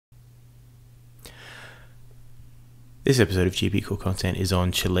This episode of GP Core Content is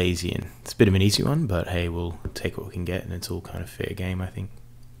on Chalazion. It's a bit of an easy one, but hey, we'll take what we can get, and it's all kind of fair game, I think.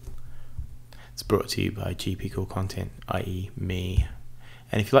 It's brought to you by GP Core Content, i.e. me.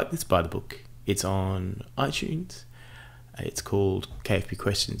 And if you like this, buy the book. It's on iTunes. It's called KFP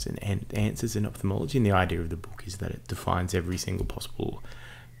Questions and Answers in Ophthalmology, and the idea of the book is that it defines every single possible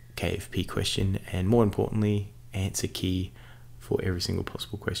KFP question, and more importantly, answer key for every single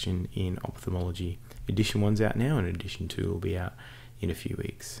possible question in ophthalmology. Edition 1's out now, and edition 2 will be out in a few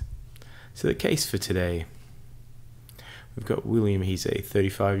weeks. So the case for today, we've got William. He's a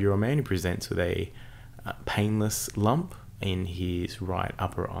 35-year-old man who presents with a painless lump in his right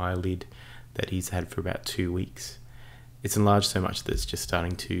upper eyelid that he's had for about 2 weeks. It's enlarged so much that it's just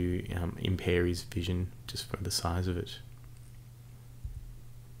starting to impair his vision just from the size of it.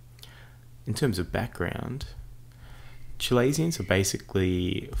 In terms of background, chalazions are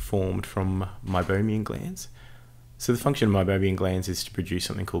basically formed from meibomian glands. So the function of meibomian glands is to produce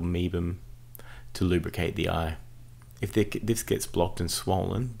something called sebum to lubricate the eye. If this gets blocked and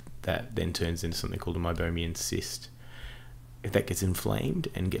swollen, that then turns into something called a meibomian cyst. If that gets inflamed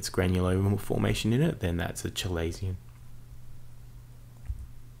and gets granuloma formation in it, then that's a chalazion.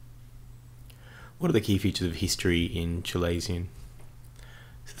 What are the key features of history in chalazion?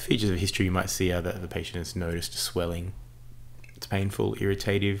 So the features of history you might see are that the patient has noticed swelling. It's painful,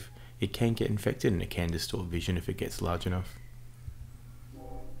 irritative, it can get infected, and it can distort vision if it gets large enough.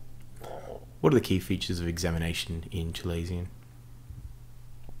 What are the key features of examination in chalazion?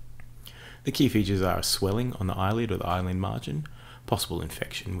 The key features are swelling on the eyelid or the eyelid margin, possible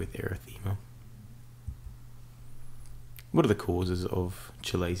infection with erythema. What are the causes of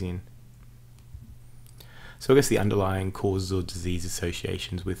chalazion? So I guess the underlying causes or disease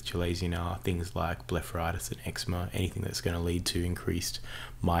associations with chalazion are things like blepharitis and eczema, anything that's going to lead to increased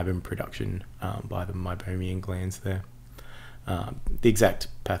meibum production by the meibomian glands there. The exact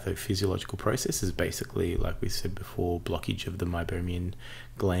pathophysiological process is basically, like we said before, blockage of the meibomian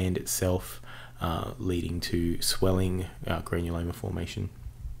gland itself, leading to swelling, granuloma formation.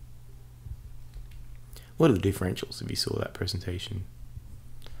 What are the differentials if you saw that presentation?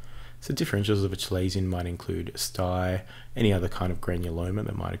 So differentials of a chalazion might include stye, any other kind of granuloma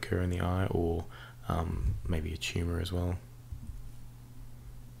that might occur in the eye, or maybe a tumour as well.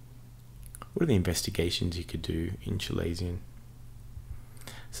 What are the investigations you could do in chalazion?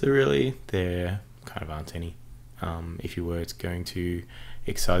 So really, there kind of aren't any. If you were going to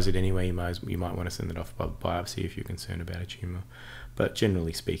excise it anyway, you might want to send it off by biopsy if you're concerned about a tumour. But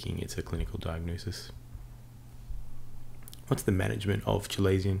generally speaking, it's a clinical diagnosis. What's the management of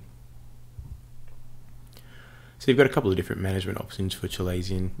chalazion? So you've got a couple of different management options for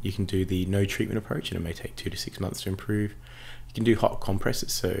chalazion. You can do the no treatment approach, and it may take 2 to 6 months to improve. You can do hot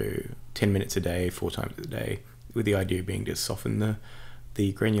compresses, so 10 minutes a day, 4 times a day, with the idea being to soften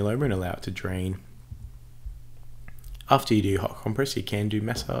the granuloma and allow it to drain. After you do hot compress, you can do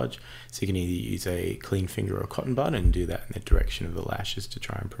massage. So you can either use a clean finger or a cotton bud and do that in the direction of the lashes to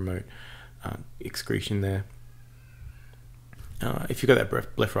try and promote excretion there. If you've got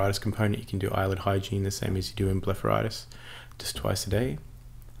that blepharitis component, you can do eyelid hygiene the same as you do in blepharitis, just twice a day.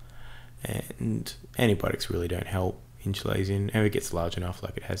 And antibiotics really don't help in chalazion. If it gets large enough,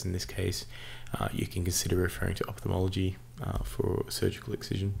 like it has in this case, you can consider referring to ophthalmology for surgical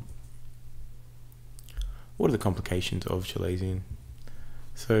excision. What are the complications of chalazion?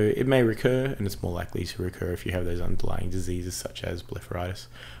 So it may recur, and it's more likely to recur if you have those underlying diseases such as blepharitis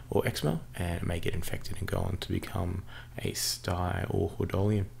or eczema, and it may get infected and go on to become a stye or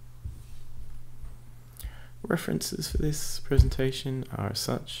hordeolum. References for this presentation are as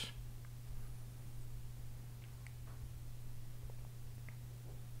such.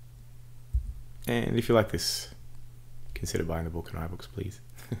 And if you like this, consider buying the book and iBooks, please.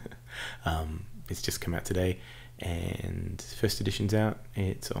 It's just come out today, and first edition's out.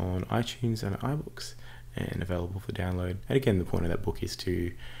 It's on iTunes and iBooks and available for download. And again, the point of that book is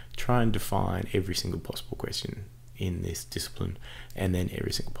to try and define every single possible question in this discipline, and then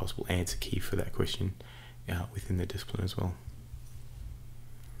every single possible answer key for that question within the discipline as well.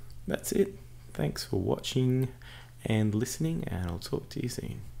 That's it. Thanks for watching and listening, and I'll talk to you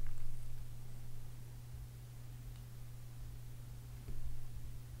soon.